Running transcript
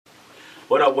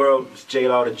What up, world? It's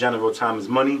J-Lar, the General. Time is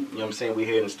money. You know what I'm saying? We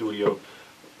here in the studio.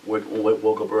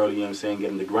 Woke up early, you know what I'm saying?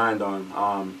 Getting the grind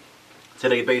on.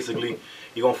 Today, basically,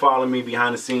 you're going to follow me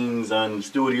behind the scenes on the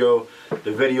studio,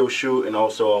 the video shoot, and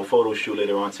also a photo shoot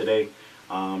later on today.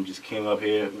 Just came up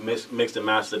here, mixed and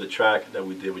mastered the track that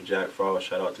we did with Jack Frost.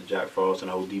 Shout out to Jack Frost and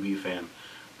the whole DB fam.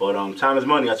 But time is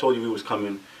money. I told you we was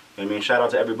coming. You know what I mean? Shout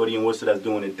out to everybody in Worcester that's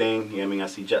doing their thing. You know what I mean? I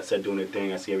see Jet Set doing their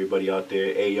thing. I see everybody out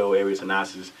there. Ayo, Arius, and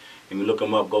Nasus. I mean, look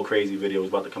them up. Go Crazy video is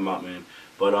about to come out, man.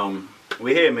 But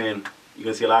we're here, man. You're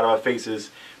going to see a lot of our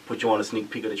faces. Put you on a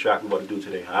sneak peek of the track we're about to do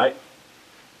today, all right?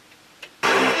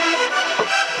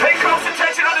 Pay close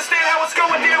attention, understand how it's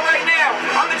going down right now.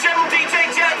 I'm the General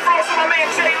DJ Jack Frost with my man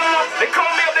J-Lar. They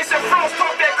call me up, they said Frost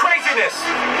talk that craziness.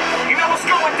 You know what's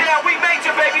going down, we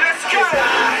major, baby, let's go. I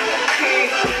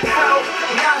can't help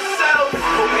myself.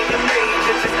 For me a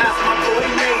major, just ask my boy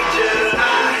Major.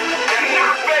 I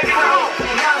can't help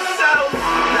myself.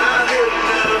 Not good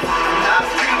enough, not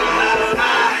street enough.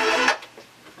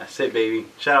 That's it, baby.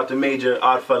 Shout out to Major,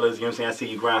 Oddfellas, you know what I'm saying? I see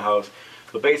you, Grindhouse.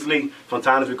 But basically, from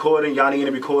time to recording, y'all need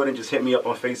any recording, just hit me up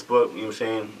on Facebook, you know what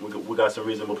I'm saying? We got some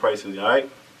reasonable prices, alright?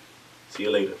 See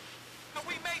you later.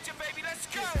 We major, baby, let's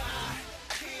go.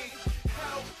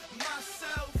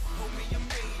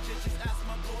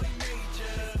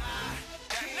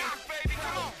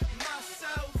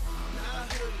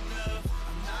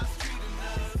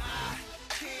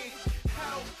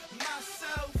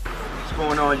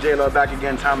 What's going on? J-Lar back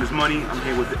again. Time is money. I'm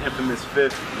here with the infamous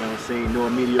Fifth, you know what I'm saying? Noah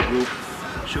Media Group.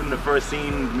 Shooting the first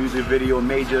scene, music video,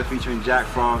 Major, featuring Jack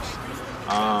Frost.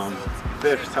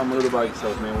 Fifth, tell me a little about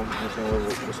yourself, man.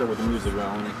 What's up with the music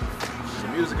around here? The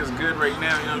music is good right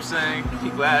now, you know what I'm saying?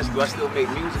 People ask, do I still make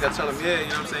music? I tell them, yeah, you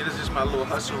know what I'm saying? This is just my little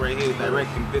hustle right here,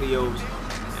 directing videos. You know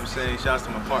what I'm saying? Shouts to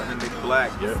my partner, Nick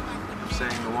Black. Yep. You know what I'm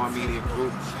saying? Noah Media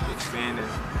Group, expanding.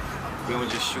 We don't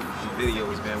just shoot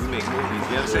videos, man. We make movies,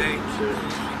 you know what I'm saying? Sure.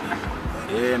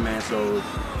 Yeah, man. So,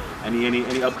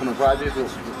 any upcoming projects?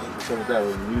 What's up with that?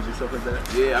 With music, stuff like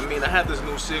that? Yeah, I mean, I have this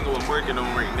new single I'm working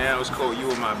on right now. It's called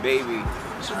You and My Baby.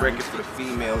 It's a record for the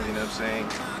females, you know what I'm saying?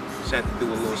 Just had to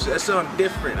do a little, that's something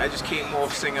different. I just came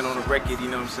off singing on a record, you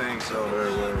know what I'm saying? So,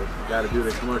 Word. Gotta do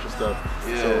the commercial stuff.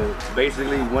 Yeah. So,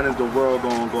 basically, when is the world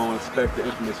going to expect the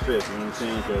infamous Fifth? You know what I'm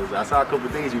saying? Because I saw a couple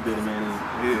of things you did, man.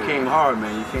 And you came hard,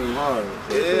 man. You came hard.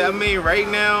 Yeah, I mean, right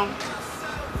now,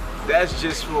 that's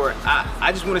just for,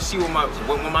 I just want to see when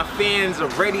my fans are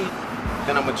ready,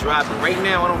 then I'm going to drop it. Right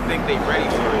now, I don't think they're ready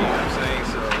for it, you know what I'm saying?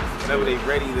 So, whenever they're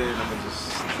ready, then I'm going to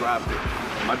just drop it.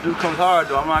 My dude comes hard,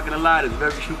 though. I'm not gonna lie. There's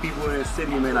very few people in the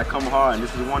city, man, that come hard, and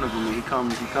this is one of them. He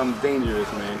comes dangerous,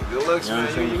 man. Good looks, you know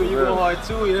man. You go hard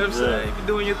too, you know what I'm saying? If you're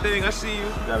doing your thing, I see you.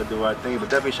 You gotta do our thing. But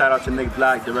definitely shout out to Nick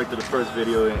Black, directed the first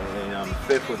video, and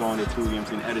Fifth was on it too, you know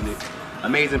what I'm saying, edited.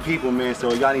 Amazing people, man.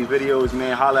 So y'all need videos,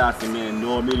 man, holla out them, man.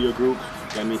 Noah Media Group.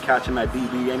 You know what I mean? Catch him at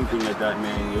DB, anything like that,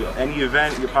 man. Any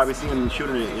event, you'll probably see him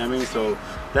shooting it, you know what I mean? So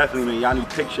definitely, man, y'all need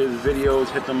pictures, videos,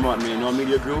 hit them up, man. Noah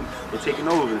Media Group, they're taking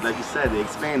over. Like you said, they're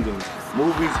expanding.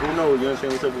 Movies, who knows, you know what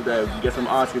I'm saying? What's up with that? You get some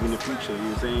Oscars in the future, you know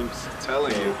what I'm saying?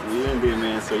 Telling you. We in there,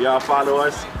 man. So y'all follow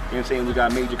us, you know what I'm saying? We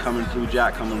got Major coming through,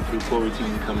 Jack coming through, Corey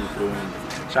TV coming through,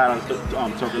 and shout out to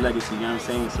Toca Legacy, you know what I'm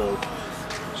saying? So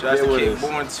shout out to Kid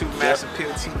Born 2, Massive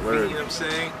Pill TV, you know what I'm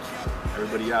saying?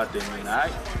 Everybody out there, man,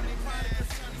 alright?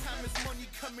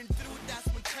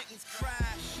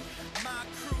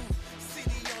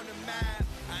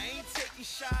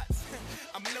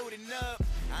 I'm loading up,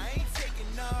 I ain't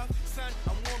taking off, son,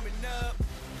 I'm warming up.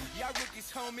 Y'all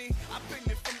rookies, homie, I've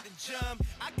been it from the jump.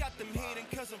 I got them hidden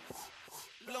cause I'm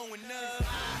blowing up.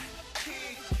 I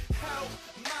can't help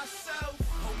myself,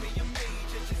 homie, I'm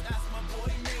major, just ask my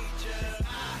boy Major.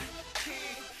 I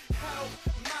can't help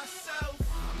myself,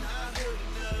 I'm not hood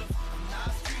enough, I'm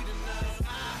not street enough.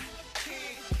 I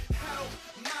can't help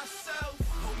myself,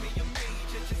 homie, I'm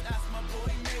major, just ask my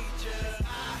boy Major.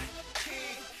 I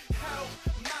can't help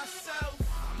myself,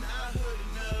 I'm not hood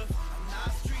enough, I'm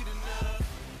not street enough.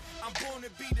 I'm born to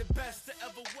be the best that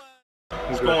ever was.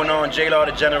 What's going on? J-Lar,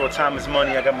 the General. Time is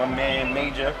money. I got my man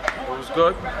Major. What's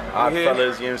good? Odd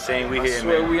fellas, you know what I'm saying? We here,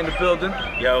 man. We in the building.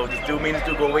 Yo, this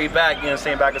dude go way back, you know what I'm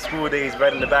saying? Back at school days,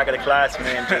 right in the back of the class,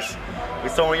 man. Just, we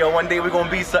told him, yo, one day we're gonna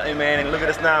be something, man. And look at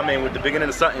us now, man, with the beginning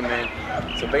of something, man.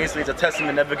 So basically, it's a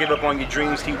testament, never give up on your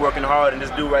dreams, keep working hard. And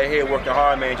this dude right here, working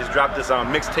hard, man, just dropped this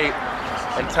mixtape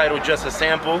entitled Just a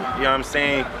Sample, you know what I'm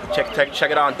saying? Check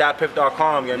it out on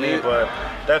datpiff.com, you know what I mean? But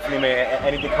definitely, man,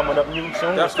 anything coming up new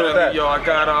soon? Definitely, yo, I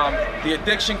got The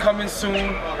Addiction coming soon.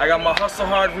 I got my Hustle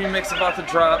Hard remix about to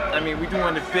drop. I mean, we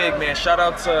doing it big, man. Shout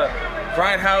out to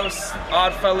Grindhouse,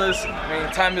 Oddfellas. I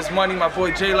mean, time is money. My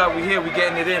boy J-Lar, we here. We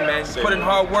getting it in, man. You put in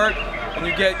hard work, and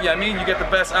you get, you get the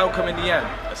best outcome in the end.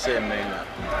 That's it, man.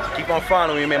 Keep on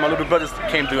following me, man. My little brothers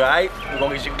came through, alright? We're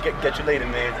gonna get you later,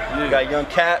 man. Yeah. We got Young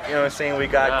Cap, you know what I'm saying? We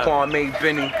got Kwame,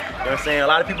 Benny, you know what I'm saying? A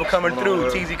lot of people coming through.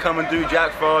 TZ coming through,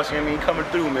 Jack Frost, you know what I mean? Coming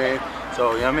through, man.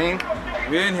 So, you know what I mean?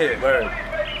 We in here. Word.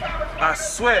 I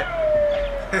swear.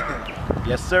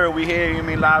 Yes, sir. We here, you know what I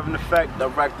mean? Live in effect,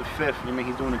 direct the fifth. You know what I mean?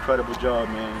 He's doing an incredible job,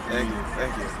 man. Thank you.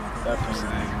 Definitely,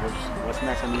 man. What's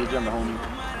next on the agenda, homie?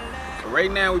 Right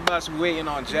now, we about to be waiting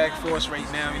on Jack Frost right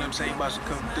now, you know what I'm saying? About to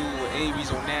come through with Aries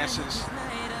on NASA's.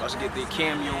 About to get their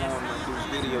cameo on this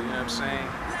video, you know what I'm saying?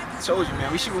 I told you,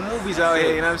 man, we shooting movies out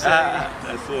here, you know what I'm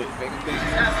saying? That's it. Making big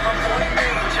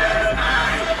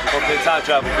Okay, time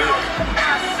travel, big.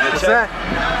 What's that?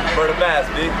 Murder Bass,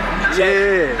 big.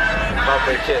 Yeah. My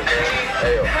big kid, man.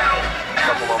 Hey, yo.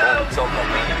 Fuck with my homie Toca,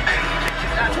 man.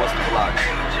 What's the block?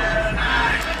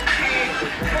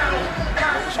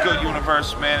 What's good,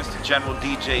 universe, man? It's the General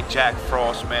DJ Jack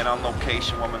Frost, man. On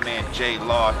location with my man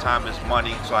J-Lar. Time is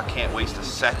money, so I can't waste a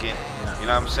second. You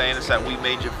know what I'm saying? It's that we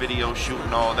made your video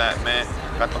shooting all that, man.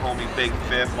 Got the homie Big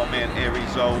Fifth, my man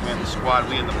Arizo, man. The squad,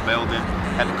 we in the building.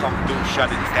 Had to come through, shut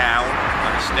it down.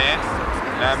 Understand? You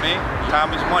know what I mean?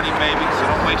 Time is money, baby, so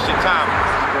don't waste your time.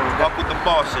 Fuck with the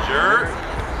bosses, you heard?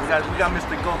 We got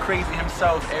Mr. Go Crazy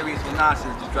himself, Aries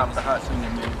Venasis, just dropped the hot singer,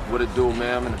 man. What it do,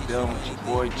 man? I'm in the building with your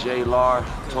boy J-Lar,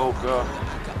 Toca,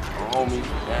 my homie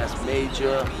That's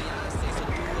Major,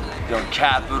 Young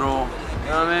Capital. You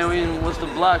know what I mean? What's the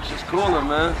block? Just cooler,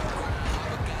 man.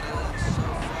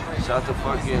 Shout out to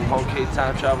fucking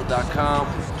WholeCakeTimeTravel.com.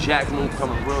 Jack Moon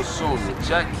coming real soon. You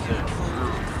check?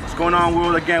 What's going on,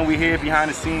 world? Again, we here behind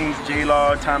the scenes.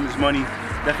 J-Lar, Time is Money.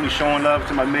 Definitely showing love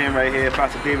to my man right here,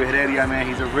 Pastor David Heredia, man.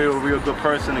 He's a real good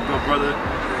person, a good brother. You know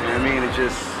what I mean? It's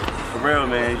just, for real,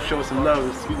 man. Show some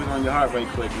love. Speak what's on your heart right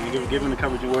quick, man. Give him the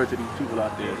encouraging word to these people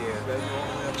out there.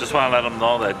 Just want to let them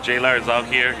know that J-Lar is out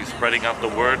here. He's spreading out the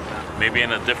word, maybe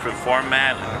in a different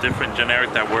format, a different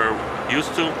generic that we're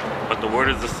used to, but the word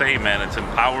is the same, man. It's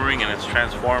empowering and it's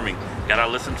transforming. You gotta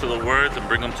listen to the words and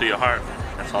bring them to your heart.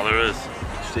 That's all there is.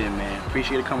 That's it, man.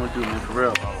 Appreciate it coming through, man. For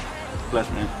real. Bless,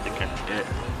 man. Take care. Yeah.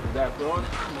 that, bro. Yeah,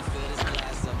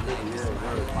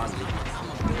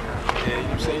 you know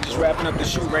what I'm saying? Just wrapping up the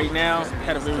shoot right now.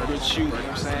 Had a very good shoot, you know what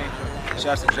I'm saying?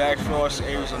 Shouts to Jack Frost,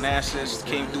 Aries on Assist,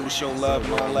 came through to show love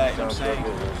and all that, you know what I'm saying?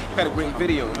 Had a great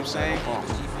video, you know what I'm saying?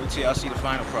 Wait till y'all see the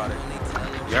final product.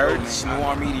 You heard? It's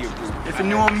Noir Media Group. It's a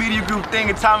Noir Media Group thing,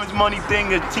 a Time is Money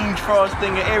thing, a Team Frost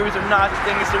thing, an Aries or Not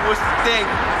thing. It's a what's the thing?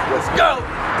 Let's go!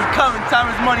 We coming, Time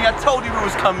is Money. I told you it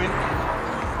was coming.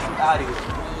 Out of here.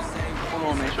 Hold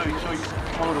on, man. Show you.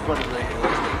 Hold the brothers right here.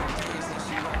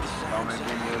 Oh, man, you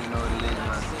know what it is,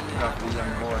 man. Got the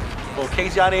young boy. Well, in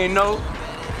case y'all didn't know,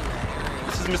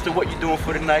 this is Mr. What You Doing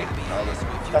for the Night.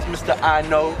 That's Mr. I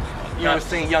Know. You know what I'm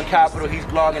saying? Young Capital. He's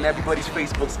blogging everybody's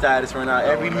Facebook status right now.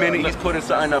 Every minute he's putting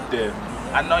something up there.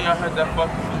 I know y'all heard that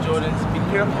fucking for Jordans. Be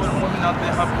careful of the women out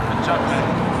there humping for junk, man.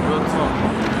 Real talk.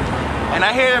 And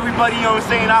I hear everybody, you know what I'm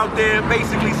saying, out there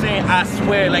basically saying, I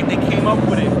swear, like they came up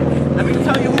with it. Let me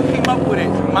tell you who came up with it.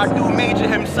 My dude Major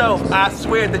himself. I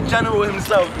swear, the general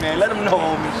himself, man. Let him know,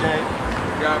 homie, Shay.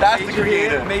 That's the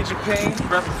creator. Here, Major Pain,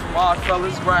 reference from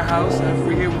Oddfellas, Grindhouse.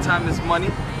 We're here with Time is Money.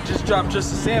 Just dropped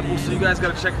just a sample, so you guys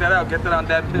gotta check that out. Get that on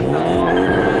that pimp. You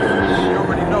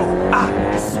already know. I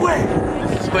swear.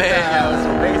 Swear, yo. So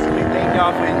basically, thank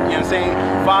y'all for, you know what I'm saying,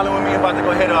 following me. About to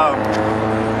go ahead,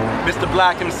 Mr.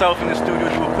 Black himself in the studio,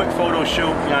 do a quick photo shoot, you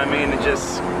know what I mean, and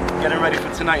just getting ready for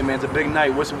tonight, man. It's a big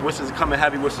night. What's is coming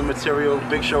heavy with some material,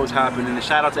 big shows happening, and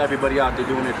shout out to everybody out there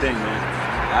doing their thing, man.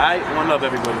 Alright? One love,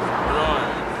 everybody.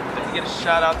 Let me get a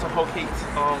shout out to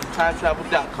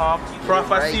WholeCakeTimeTravel.com.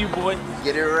 Prof, I see you, boy.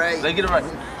 Get it right. Let's get it right.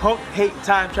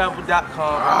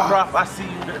 WholeCakeTimeTravel.com. Prof, I see you.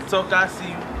 Toca, I see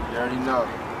you. You already know.